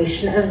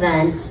vaccination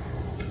event,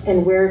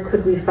 and where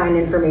could we find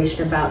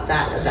information about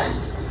that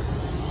event?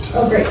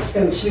 Oh, great.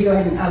 So should we go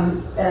ahead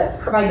and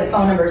provide the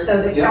phone number?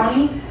 So the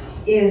county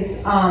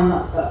is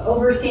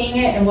overseeing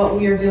it, and what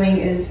we are doing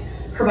is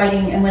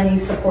providing and lending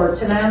support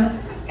to them.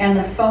 And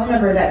the phone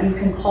number that you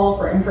can call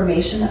for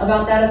information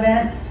about that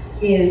event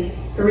is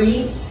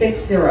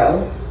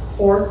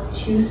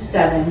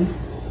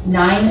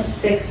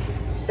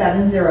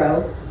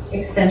 360-427-9670,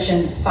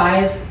 extension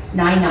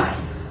 599.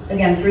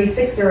 Again,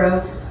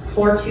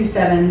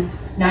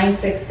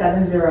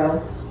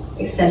 360-427-9670,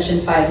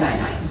 extension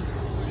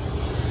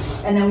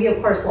 599. And then we, of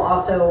course, will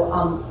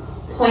also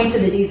point to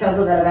the details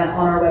of that event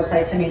on our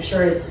website to make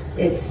sure it's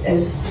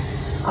as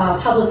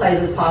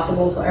publicized as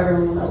possible so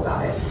everyone will know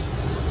about it.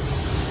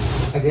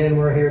 Again,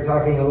 we're here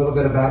talking a little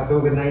bit about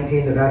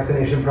COVID-19, the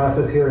vaccination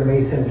process here in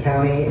Mason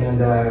County, and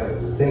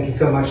thank you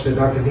so much to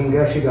Dr. Dean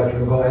Gushee, Dr.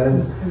 Nicole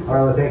Eddins.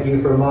 Arla, thank you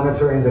for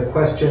monitoring the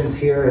questions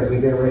here as we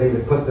get ready to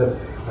put the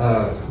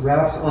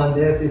wraps on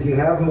this. If you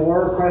have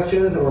more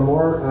questions or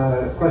more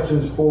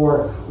questions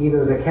for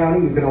either the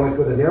county, you can always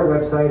go to their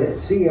website at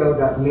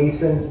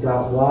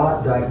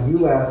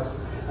co.mason.wa.us.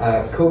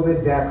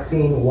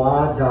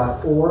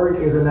 COVIDvaccinewa.org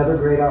is another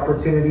great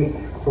opportunity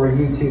for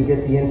you to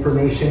get the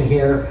information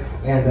here,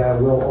 and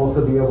we'll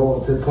also be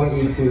able to point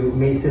you to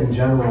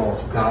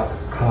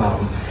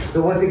masongeneral.com.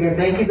 So once again,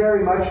 thank you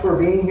very much for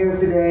being here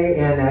today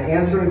and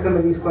answering some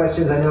of these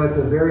questions. I know it's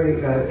a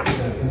very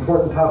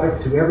important topic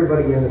to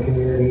everybody in the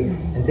community,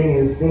 and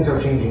things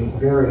are changing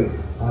very,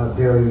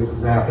 very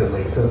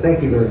rapidly. So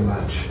thank you very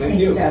much.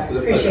 Thank you. Thanks,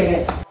 Jeff. Appreciate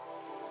it.